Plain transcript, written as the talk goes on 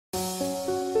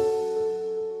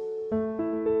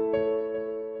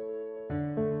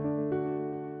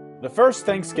first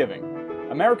Thanksgiving.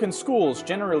 American schools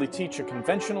generally teach a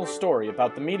conventional story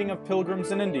about the meeting of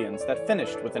Pilgrims and Indians that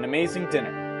finished with an amazing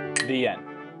dinner. The end.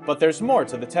 But there's more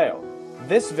to the tale.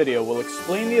 This video will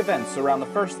explain the events around the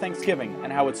first Thanksgiving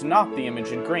and how it's not the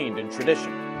image ingrained in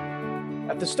tradition.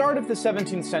 At the start of the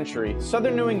 17th century,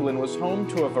 southern New England was home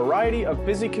to a variety of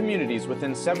busy communities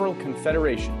within several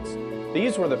confederations.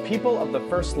 These were the people of the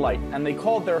first light, and they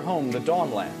called their home the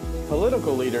Dawnland.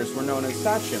 Political leaders were known as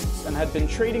sachems and had been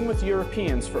trading with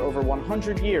Europeans for over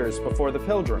 100 years before the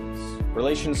Pilgrims.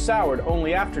 Relations soured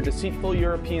only after deceitful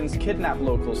Europeans kidnapped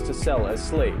locals to sell as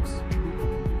slaves.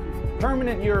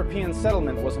 Permanent European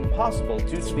settlement was impossible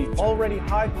due to the already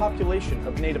high population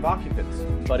of native occupants.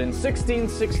 But in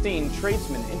 1616,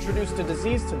 tradesmen introduced a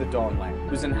disease to the Dawnland,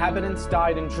 whose inhabitants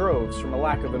died in droves from a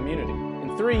lack of immunity.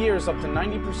 In 3 years, up to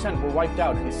 90% were wiped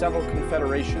out in several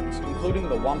confederations, including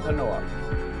the Wampanoag.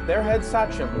 Their head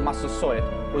sachem, Massasoit,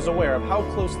 was aware of how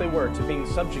close they were to being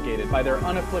subjugated by their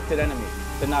unafflicted enemy,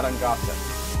 the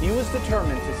Narragansett. He was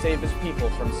determined to save his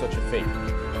people from such a fate.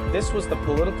 This was the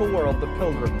political world the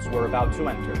Pilgrims were about to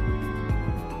enter.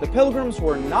 The Pilgrims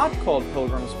were not called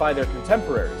Pilgrims by their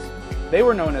contemporaries. They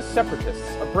were known as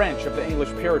Separatists, a branch of the English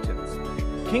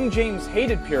Puritans. King James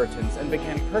hated Puritans and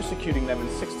began persecuting them in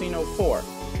 1604,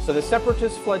 so the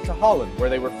Separatists fled to Holland, where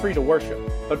they were free to worship.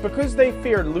 But because they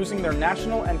feared losing their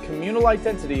national and communal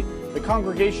identity, the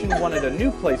congregation wanted a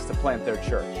new place to plant their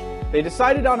church. They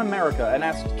decided on America and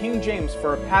asked King James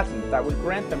for a patent that would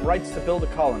grant them rights to build a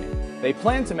colony. They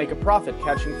planned to make a profit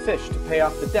catching fish to pay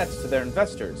off the debts to their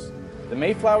investors. The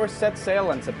Mayflower set sail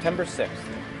on September 6th.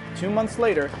 2 months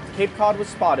later, Cape Cod was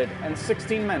spotted and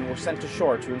 16 men were sent to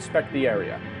shore to inspect the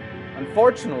area.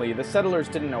 Unfortunately, the settlers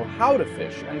didn't know how to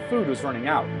fish and food was running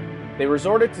out. They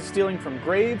resorted to stealing from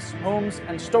graves, homes,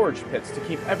 and storage pits to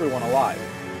keep everyone alive.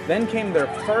 Then came their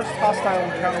first hostile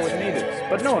encounter with natives,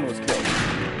 but no one was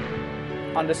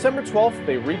killed. On December 12th,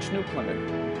 they reached New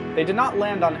Plymouth. They did not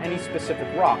land on any specific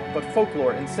rock, but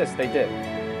folklore insists they did.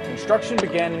 Construction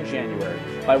began in January.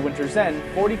 By winter's end,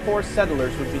 44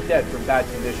 settlers would be dead from bad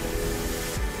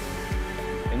conditions.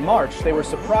 In March, they were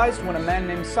surprised when a man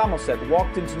named Samoset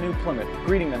walked into New Plymouth,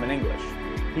 greeting them in English.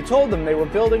 He told them they were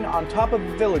building on top of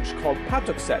a village called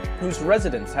Patuxet, whose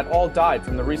residents had all died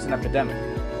from the recent epidemic.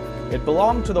 It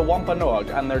belonged to the Wampanoag,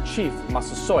 and their chief,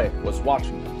 Massasoit, was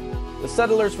watching them. The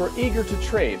settlers were eager to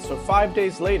trade, so 5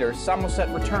 days later, Samoset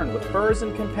returned with furs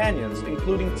and companions,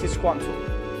 including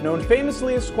Tisquanto. Known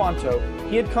famously as Squanto,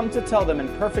 he had come to tell them in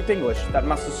perfect English that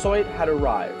Massasoit had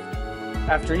arrived.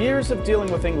 After years of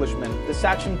dealing with Englishmen, the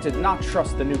sachem did not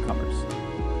trust the newcomers.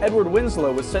 Edward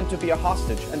Winslow was sent to be a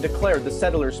hostage and declared the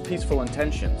settlers' peaceful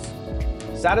intentions.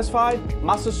 Satisfied,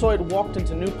 Massasoit walked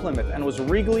into New Plymouth and was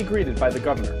regally greeted by the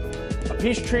governor. A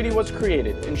peace treaty was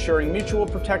created, ensuring mutual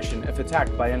protection if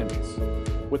attacked by enemies.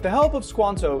 With the help of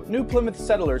Squanto, New Plymouth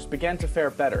settlers began to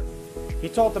fare better. He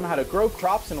taught them how to grow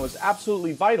crops and was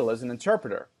absolutely vital as an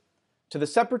interpreter. To the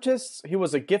Separatists, he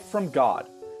was a gift from God.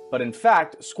 But in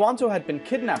fact, Squanto had been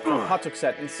kidnapped from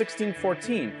Patuxet in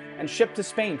 1614 and shipped to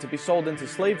Spain to be sold into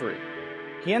slavery.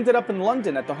 He ended up in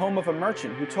London at the home of a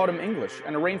merchant who taught him English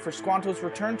and arranged for Squanto's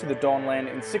return to the Dawnland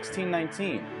in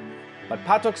 1619. But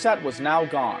Patuxet was now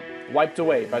gone, wiped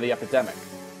away by the epidemic.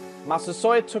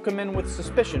 Massasoit took him in with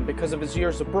suspicion because of his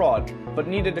years abroad, but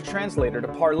needed a translator to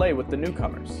parley with the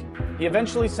newcomers. He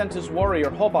eventually sent his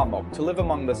warrior Hobamok to live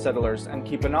among the settlers and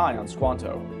keep an eye on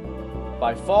Squanto.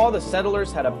 By fall, the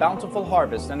settlers had a bountiful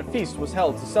harvest and a feast was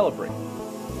held to celebrate.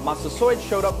 Massasoit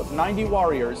showed up with 90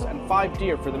 warriors and 5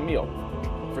 deer for the meal.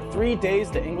 For 3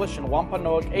 days, the English and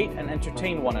Wampanoag ate and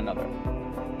entertained one another.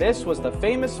 This was the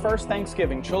famous first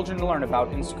Thanksgiving children learn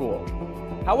about in school.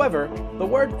 However, the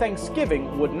word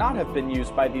Thanksgiving would not have been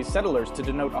used by these settlers to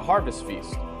denote a harvest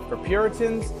feast. For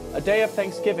Puritans, a day of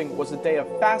Thanksgiving was a day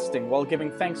of fasting while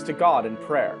giving thanks to God in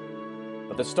prayer.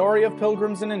 But the story of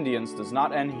Pilgrims and Indians does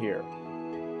not end here.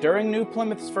 During New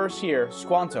Plymouth's first year,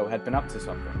 Squanto had been up to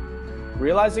something.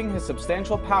 Realizing his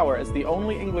substantial power as the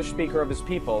only English speaker of his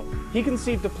people, he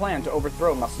conceived a plan to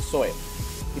overthrow Massasoit.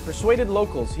 He persuaded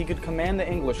locals he could command the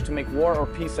English to make war or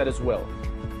peace at his will.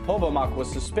 Hobamok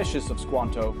was suspicious of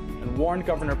Squanto and warned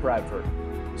Governor Bradford.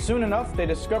 Soon enough, they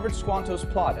discovered Squanto's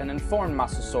plot and informed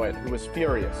Massasoit, who was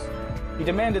furious. He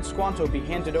demanded Squanto be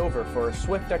handed over for a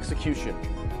swift execution.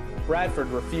 Bradford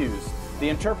refused. The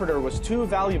interpreter was too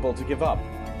valuable to give up.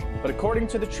 But according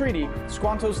to the treaty,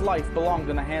 Squanto's life belonged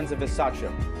in the hands of his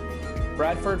sachem.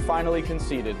 Bradford finally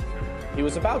conceded. He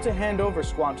was about to hand over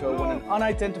Squanto when an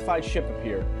unidentified ship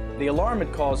appeared. The alarm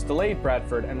it caused delayed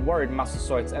Bradford and worried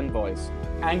Massasoit's envoys.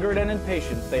 Angered and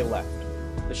impatient, they left.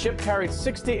 The ship carried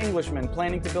 60 Englishmen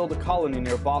planning to build a colony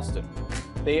near Boston.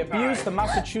 They abused the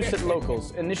Massachusetts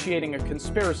locals, initiating a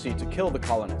conspiracy to kill the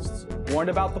colonists. Warned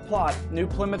about the plot, New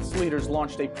Plymouth's leaders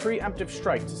launched a preemptive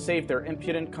strike to save their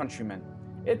impudent countrymen.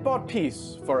 It bought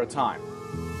peace for a time.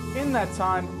 In that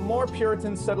time, more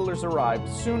Puritan settlers arrived,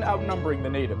 soon outnumbering the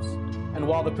natives. And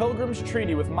while the Pilgrims'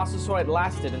 treaty with Massasoit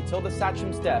lasted until the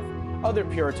Sachem's death, other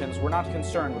Puritans were not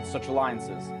concerned with such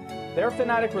alliances. Their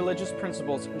fanatic religious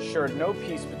principles ensured no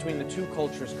peace between the two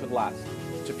cultures could last.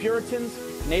 To Puritans,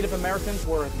 Native Americans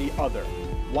were the other,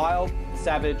 wild,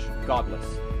 savage, godless.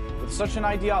 With such an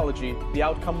ideology, the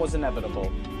outcome was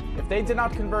inevitable. If they did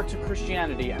not convert to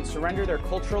Christianity and surrender their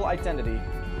cultural identity,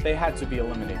 they had to be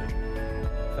eliminated.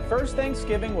 The first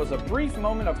Thanksgiving was a brief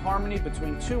moment of harmony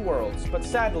between two worlds, but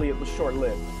sadly it was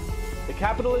short-lived. The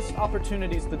capitalist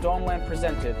opportunities the Dawnland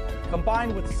presented,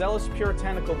 combined with zealous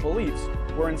puritanical beliefs,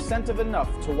 were incentive enough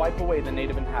to wipe away the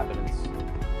native inhabitants.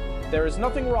 There is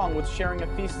nothing wrong with sharing a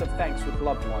feast of thanks with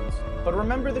loved ones, but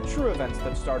remember the true events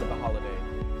that started the holiday,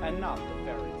 and not the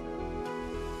fairy.